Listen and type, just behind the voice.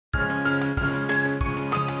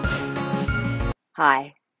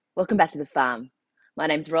Hi, welcome back to the farm. My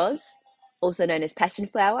name's Roz, also known as Passion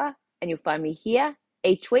Flower, and you'll find me here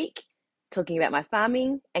each week talking about my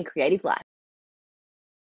farming and creative life.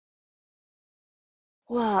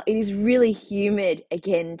 Wow, it is really humid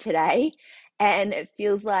again today, and it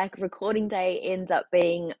feels like recording day ends up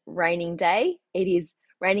being raining day. It is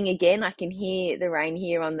raining again. I can hear the rain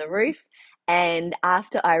here on the roof. And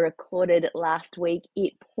after I recorded last week,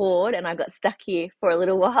 it poured, and I got stuck here for a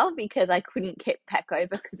little while because I couldn't get back over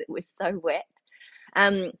because it was so wet.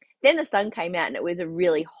 Um, then the sun came out and it was a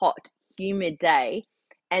really hot, humid day.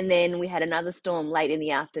 And then we had another storm late in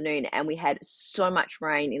the afternoon, and we had so much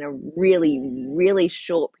rain in a really, really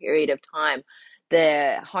short period of time.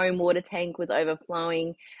 The home water tank was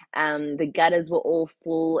overflowing. The gutters were all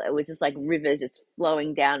full. It was just like rivers just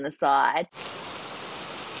flowing down the side.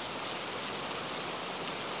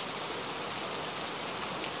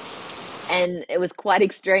 And it was quite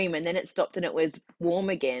extreme, and then it stopped and it was warm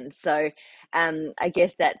again. So I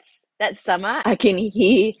guess that's summer. I can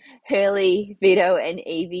hear Hurley, Vito, and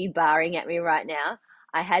Evie barring at me right now.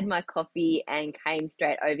 I had my coffee and came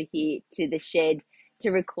straight over here to the shed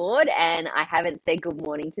to record, and I haven't said good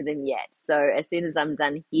morning to them yet. So as soon as I'm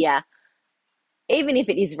done here, even if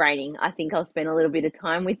it is raining, I think I'll spend a little bit of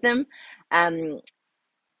time with them. Um,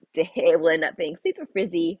 the hair will end up being super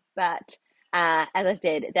frizzy, but as I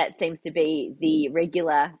said, that seems to be the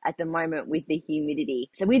regular at the moment with the humidity.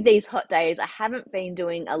 So with these hot days, I haven't been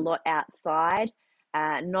doing a lot outside,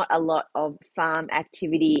 not a lot of farm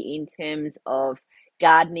activity in terms of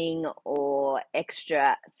gardening or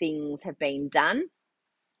extra things have been done.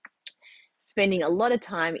 Spending a lot of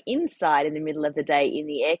time inside in the middle of the day in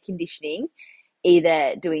the air conditioning,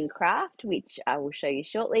 either doing craft, which I will show you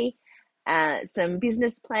shortly, some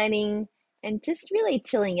business planning, and just really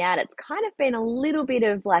chilling out. It's kind of been a little bit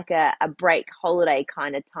of like a break holiday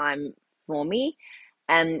kind of time for me.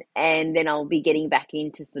 And then I'll be getting back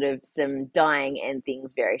into sort of some dyeing and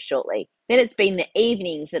things very shortly. Then it's been the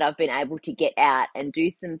evenings that I've been able to get out and do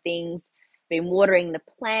some things. Been watering the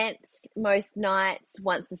plants most nights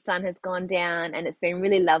once the sun has gone down, and it's been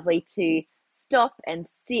really lovely to stop and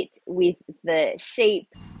sit with the sheep,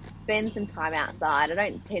 spend some time outside. I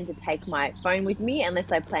don't tend to take my phone with me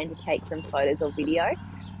unless I plan to take some photos or video,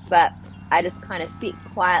 but I just kind of sit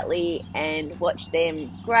quietly and watch them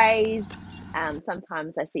graze.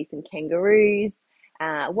 Sometimes I see some kangaroos,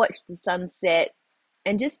 watch the sunset,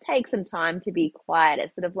 and just take some time to be quiet.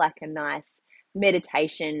 It's sort of like a nice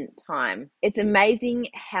meditation time. It's amazing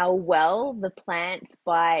how well the plants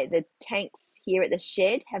by the tanks here at the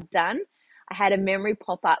shed have done. I had a memory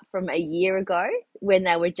pop up from a year ago when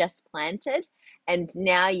they were just planted, and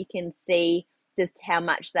now you can see just how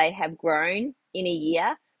much they have grown in a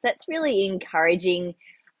year. That's really encouraging,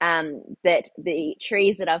 that the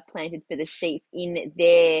trees that I've planted for the sheep in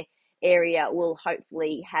their area will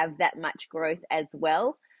hopefully have that much growth as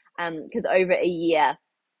well. Because over a year,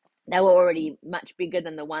 they were already much bigger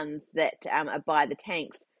than the ones that are by the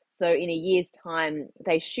tanks. So in a year's time,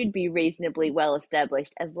 they should be reasonably well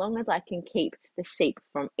established as long as I can keep the sheep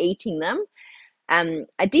from eating them.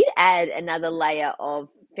 I did add another layer of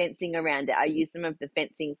fencing around it. I used some of the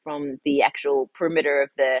fencing from the actual perimeter of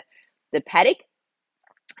the paddock,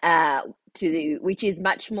 which is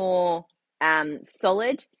much more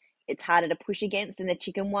solid. It's harder to push against than the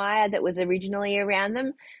chicken wire that was originally around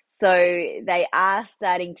them. So they are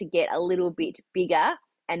starting to get a little bit bigger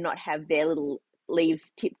and not have their little leaves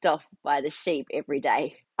tipped off by the sheep every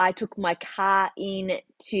day. I took my car in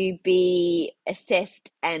to be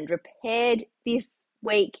assessed and repaired this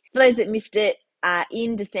week. For those that missed it,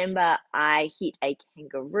 in December, I hit a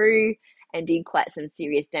kangaroo and did quite some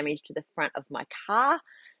serious damage to the front of my car.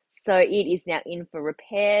 So it is now in for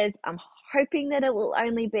repairs. I'm hoping that it will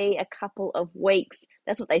only be a couple of weeks.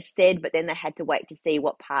 That's what they said, but then they had to wait to see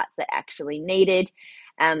what parts they actually needed.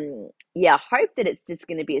 I hope that it's just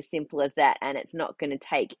going to be as simple as that and it's not going to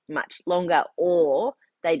take much longer, or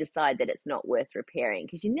they decide that it's not worth repairing,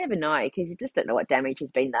 because you never know, because you just don't know what damage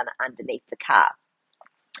has been done underneath the car.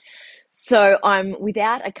 So I'm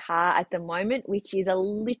without a car at the moment, which is a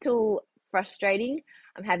little frustrating.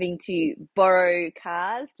 I'm having to borrow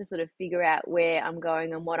cars to sort of figure out where I'm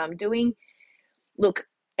going and what I'm doing. Look,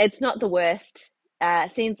 it's not the worst.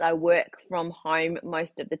 Since I work from home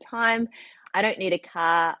most of the time, I don't need a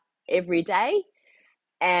car every day,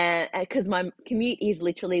 and because my commute is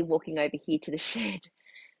literally walking over here to the shed.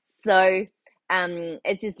 So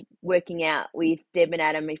it's just working out with Deb and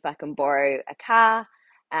Adam if I can borrow a car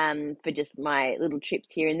for just my little trips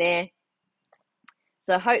here and there.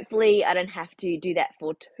 So hopefully I don't have to do that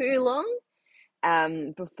for too long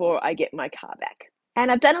before I get my car back.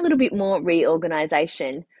 And I've done a little bit more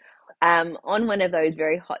reorganization. On one of those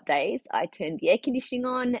very hot days, I turned the air conditioning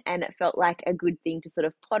on and it felt like a good thing to sort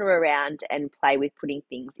of potter around and play with putting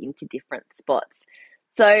things into different spots.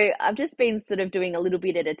 So I've just been sort of doing a little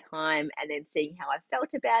bit at a time and then seeing how I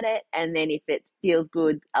felt about it. And then if it feels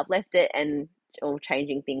good, I've left it and or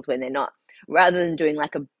changing things when they're not, rather than doing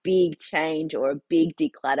like a big change or a big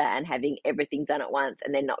declutter and having everything done at once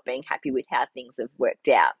and then not being happy with how things have worked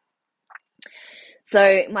out.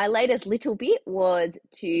 So my latest little bit was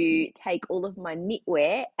to take all of my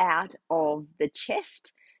knitwear out of the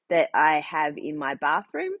chest that I have in my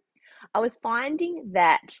bathroom. I was finding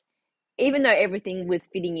that even though everything was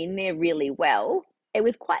fitting in there really well, it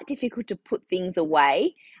was quite difficult to put things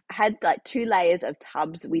away. I had like 2 layers of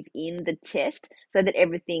tubs within the chest so that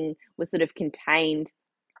everything was sort of contained,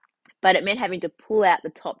 but it meant having to pull out the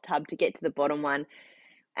top tub to get to the bottom one.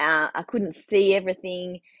 I couldn't see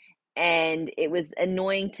everything, and it was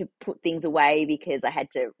annoying to put things away because I had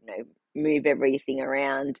to, move everything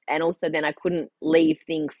around. And also then I couldn't leave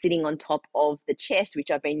things sitting on top of the chest,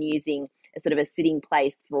 which I've been using as sort of a sitting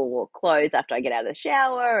place for clothes after I get out of the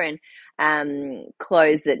shower, and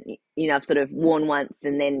clothes that, I've sort of worn once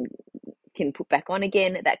and then can put back on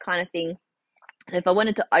again, that kind of thing. So if I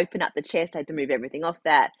wanted to open up the chest, I had to move everything off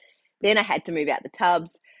that. Then I had to move out the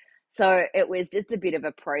tubs. So it was just a bit of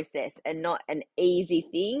a process and not an easy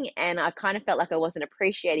thing. And I kind of felt like I wasn't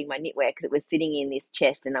appreciating my knitwear because it was sitting in this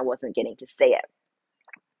chest and I wasn't getting to see it.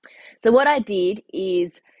 So what I did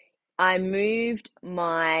is I moved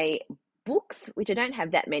my books, which I don't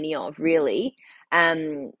have that many of really,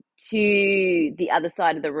 to the other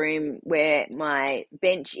side of the room where my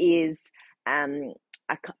bench is. Um,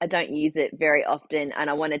 I don't use it very often, and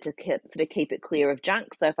I wanted to sort of keep it clear of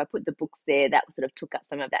junk. So if I put the books there, that sort of took up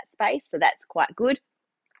some of that space. So that's quite good.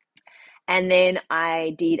 And then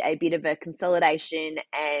I did a bit of a consolidation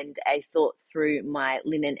and a sort through my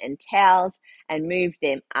linen and towels and moved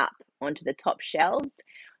them up onto the top shelves.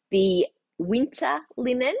 The winter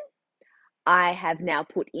linen I have now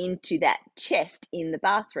put into that chest in the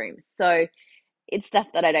bathroom. So it's stuff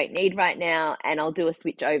that I don't need right now, and I'll do a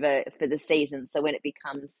switch over for the season. So when it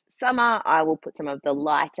becomes summer, I will put some of the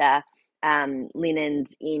lighter linens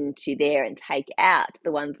into there and take out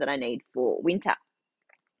the ones that I need for winter.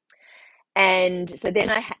 And so then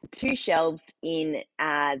I had 2 shelves in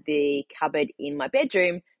the cupboard in my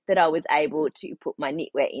bedroom that I was able to put my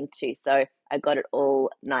knitwear into. So I got it all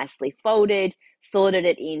nicely folded, sorted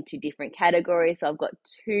it into different categories. So I've got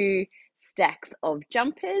 2 stacks of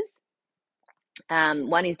jumpers.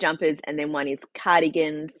 One is jumpers and then one is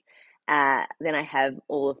cardigans. Then I have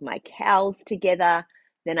all of my cows together.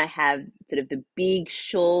 Then I have sort of the big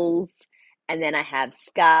shawls, and then I have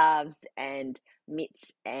scarves and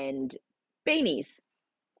mitts and beanies.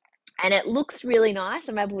 And it looks really nice.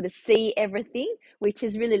 I'm able to see everything, which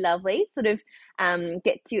is really lovely. Sort of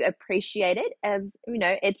get to appreciate it as,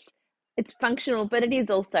 it's functional, but it is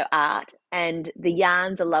also art, and the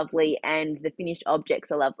yarns are lovely and the finished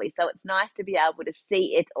objects are lovely. So it's nice to be able to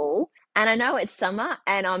see it all. And I know it's summer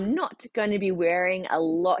and I'm not going to be wearing a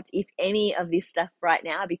lot, if any, of this stuff right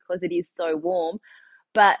now because it is so warm.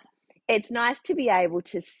 But it's nice to be able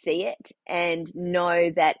to see it and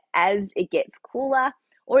know that as it gets cooler,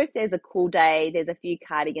 or if there's a cool day, there's a few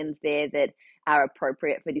cardigans there that are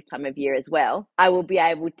appropriate for this time of year as well. I will be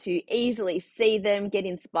able to easily see them, get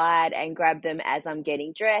inspired, and grab them as I'm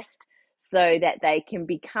getting dressed so that they can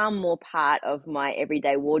become more part of my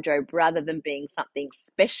everyday wardrobe rather than being something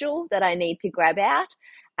special that I need to grab out.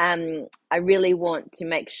 I really want to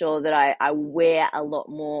make sure that I wear a lot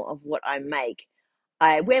more of what I make.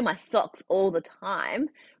 I wear my socks all the time,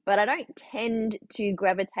 but I don't tend to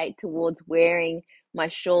gravitate towards wearing my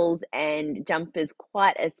shawls and jumpers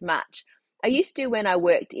quite as much. I used to when I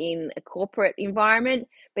worked in a corporate environment,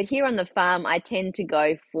 but here on the farm, I tend to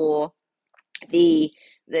go for the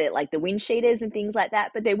like the wind cheaters and things like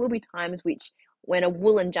that. But there will be times when a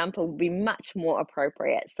woolen jumper will be much more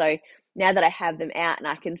appropriate. So now that I have them out and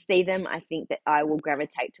I can see them, I think that I will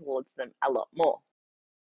gravitate towards them a lot more.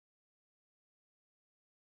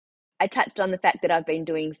 I touched on the fact that I've been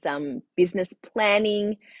doing some business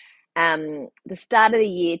planning. The start of the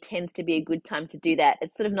year tends to be a good time to do that.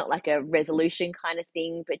 It's sort of not like a resolution kind of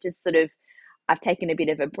thing, but just sort of I've taken a bit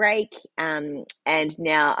of a break, and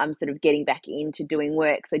now I'm sort of getting back into doing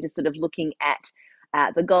work. So just sort of looking at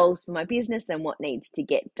the goals for my business and what needs to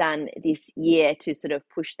get done this year to sort of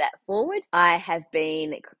push that forward. I have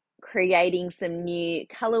been creating some new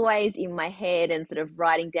colorways in my head and sort of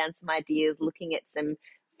writing down some ideas, looking at some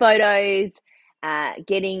photos,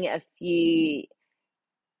 getting a few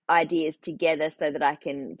ideas together so that I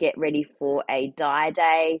can get ready for a dye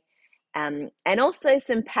day. And also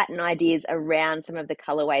some pattern ideas around some of the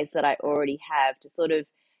colorways that I already have to sort of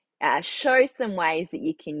show some ways that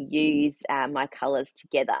you can use my colors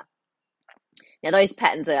together. Now, those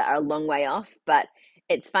patterns are a long way off, but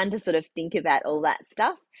it's fun to sort of think about all that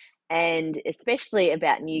stuff and especially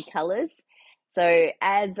about new colors. So,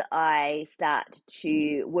 as I start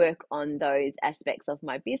to work on those aspects of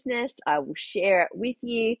my business, I will share it with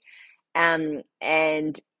you. And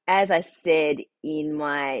as I said in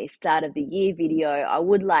my start of the year video, I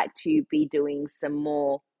would like to be doing some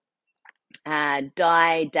more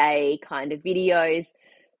dye day kind of videos.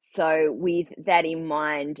 So with that in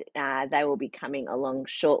mind, they will be coming along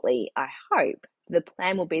shortly, I hope. The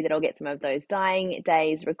plan will be that I'll get some of those dyeing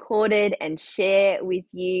days recorded and share with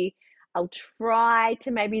you. I'll try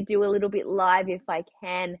to maybe do a little bit live if I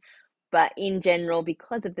can, but in general,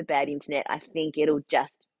 because of the bad internet, I think it'll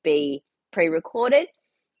just be pre-recorded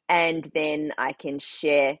and then I can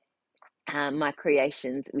share my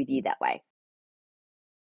creations with you that way.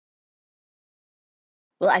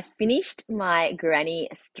 Well, I finished my granny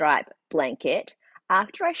stripe blanket.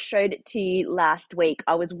 After I showed it to you last week,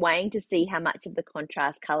 I was weighing to see how much of the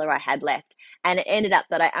contrast color I had left, and it ended up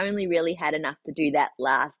that I only really had enough to do that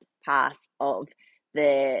last pass of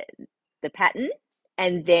the pattern.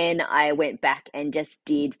 And then I went back and just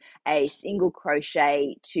did a single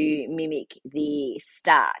crochet to mimic the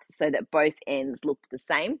start so that both ends looked the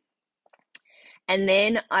same. And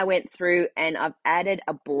then I went through and I've added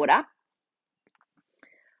a border.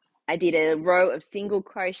 I did a row of single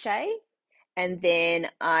crochet and then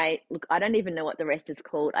I don't even know what the rest is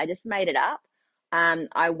called. I just made it up.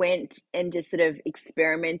 I went and just sort of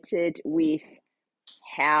experimented with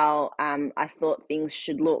how I thought things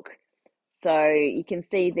should look. So you can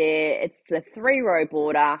see there, it's a 3-row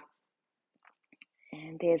border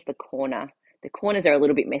and there's the corner. The corners are a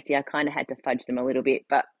little bit messy. I kind of had to fudge them a little bit,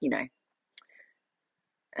 but you know.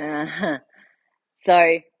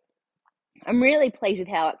 So I'm really pleased with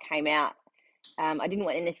how it came out. I didn't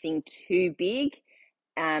want anything too big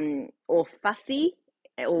or fussy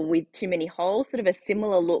or with too many holes, sort of a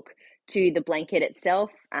similar look to the blanket itself.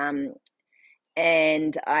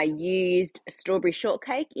 And I used a strawberry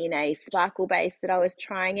shortcake in a sparkle base that I was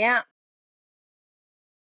trying out.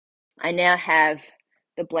 I now have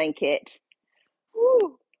the blanket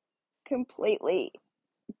completely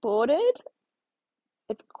bordered.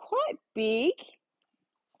 It's quite big.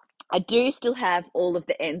 I do still have all of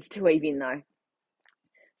the ends to weave in though.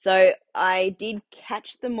 So I did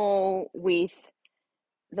catch them all with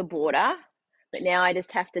the border, but now I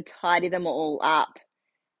just have to tidy them all up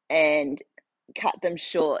and cut them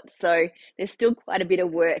short. So there's still quite a bit of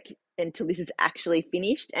work until this is actually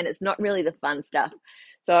finished, and it's not really the fun stuff.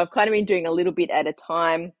 So I've kind of been doing a little bit at a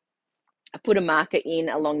time. I put a marker in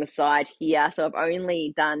along the side here, so I've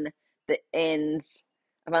only done the ends.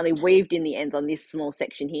 I've only weaved in the ends on this small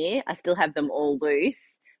section here. I still have them all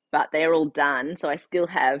loose, but they're all done. So I still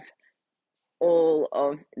have all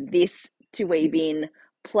of this to weave in,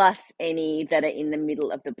 plus any that are in the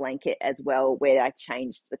middle of the blanket as well, where I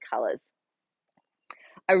changed the colors.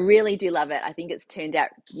 I really do love it. I think it's turned out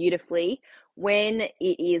beautifully. When it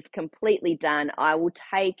is completely done, I will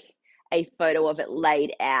take a photo of it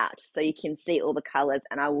laid out so you can see all the colors,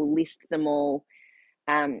 and I will list them all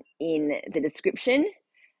in the description.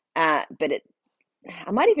 But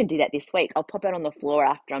I might even do that this week. I'll pop it on the floor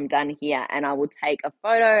after I'm done here, and I will take a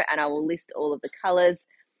photo and I will list all of the colors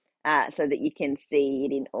so that you can see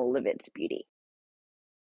it in all of its beauty.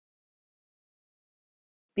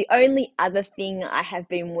 The only other thing I have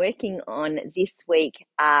been working on this week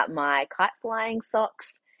are my kite flying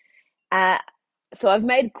socks. So I've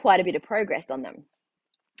made quite a bit of progress on them.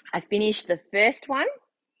 I finished the first one.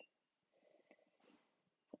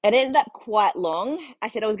 It ended up quite long. I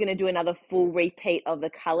said I was going to do another full repeat of the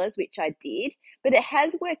colors, which I did, but it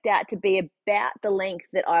has worked out to be about the length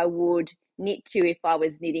that I would knit to if I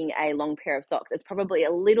was knitting a long pair of socks. It's probably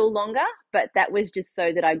a little longer, but that was just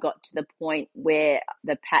so that I got to the point where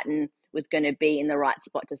the pattern was going to be in the right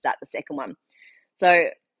spot to start the second one. So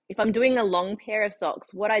if I'm doing a long pair of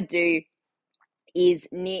socks, what I do is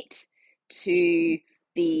knit to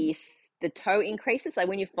the toe increases. So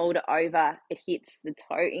when you fold it over, it hits the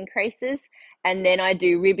toe increases. And then I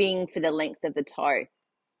do ribbing for the length of the toe.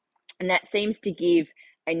 And that seems to give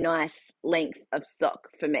a nice length of sock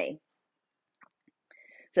for me.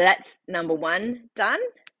 So that's number 1 done.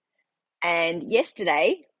 And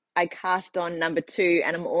yesterday I cast on number 2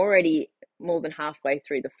 and I'm already more than halfway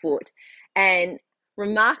through the foot. And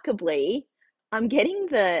remarkably, I'm getting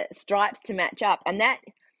the stripes to match up. And that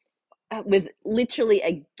was literally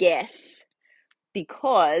a guess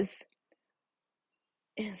because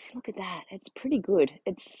look at that. It's pretty good.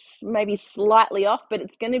 It's maybe slightly off, but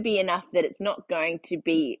it's going to be enough that it's not going to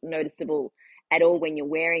be noticeable at all when you're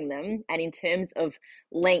wearing them. And in terms of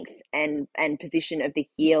length and position of the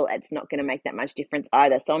heel, it's not going to make that much difference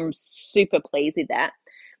either. So I'm super pleased with that.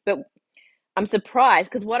 But I'm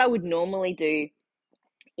surprised because what I would normally do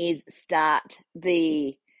is start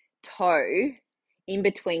the toe in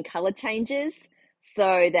between color changes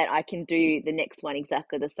so that I can do the next one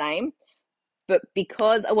exactly the same. But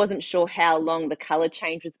because I wasn't sure how long the color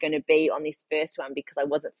change was going to be on this first one, because I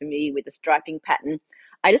wasn't familiar with the striping pattern,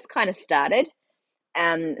 I just kind of started.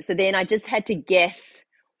 So then I just had to guess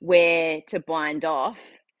where to bind off.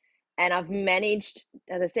 And I've managed,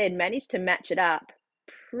 as I said, to match it up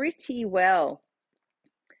pretty well.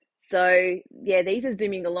 So yeah, these are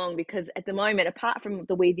zooming along because at the moment, apart from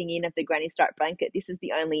the weaving in of the granny stripe blanket, this is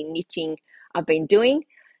the only knitting I've been doing.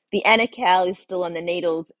 The Anacal is still on the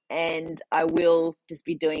needles, and I will just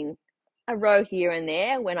be doing a row here and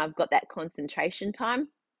there when I've got that concentration time.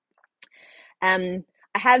 I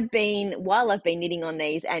have been, while I've been knitting on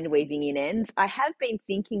these and weaving in ends, I have been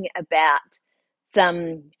thinking about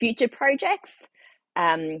some future projects.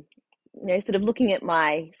 Sort of looking at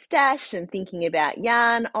my stash and thinking about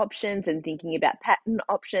yarn options and thinking about pattern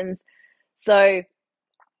options. So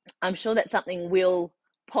I'm sure that something will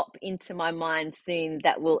pop into my mind soon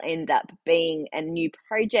that will end up being a new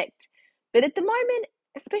project. But at the moment,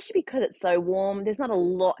 especially because it's so warm, there's not a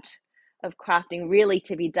lot of crafting really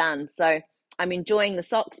to be done. So I'm enjoying the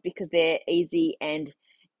socks because they're easy, and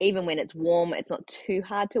even when it's warm, it's not too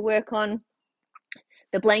hard to work on.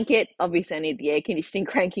 The blanket, obviously I need the air conditioning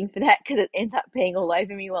cranking for that because it ends up being all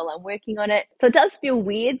over me while I'm working on it. So it does feel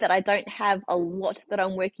weird that I don't have a lot that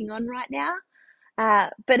I'm working on right now.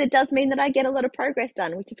 But it does mean that I get a lot of progress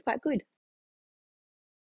done, which is quite good.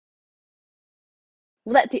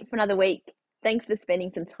 Well, that's it for another week. Thanks for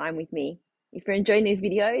spending some time with me. If you're enjoying these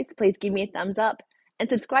videos, please give me a thumbs up and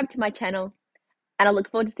subscribe to my channel. And I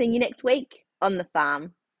look forward to seeing you next week on the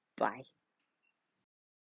farm. Bye.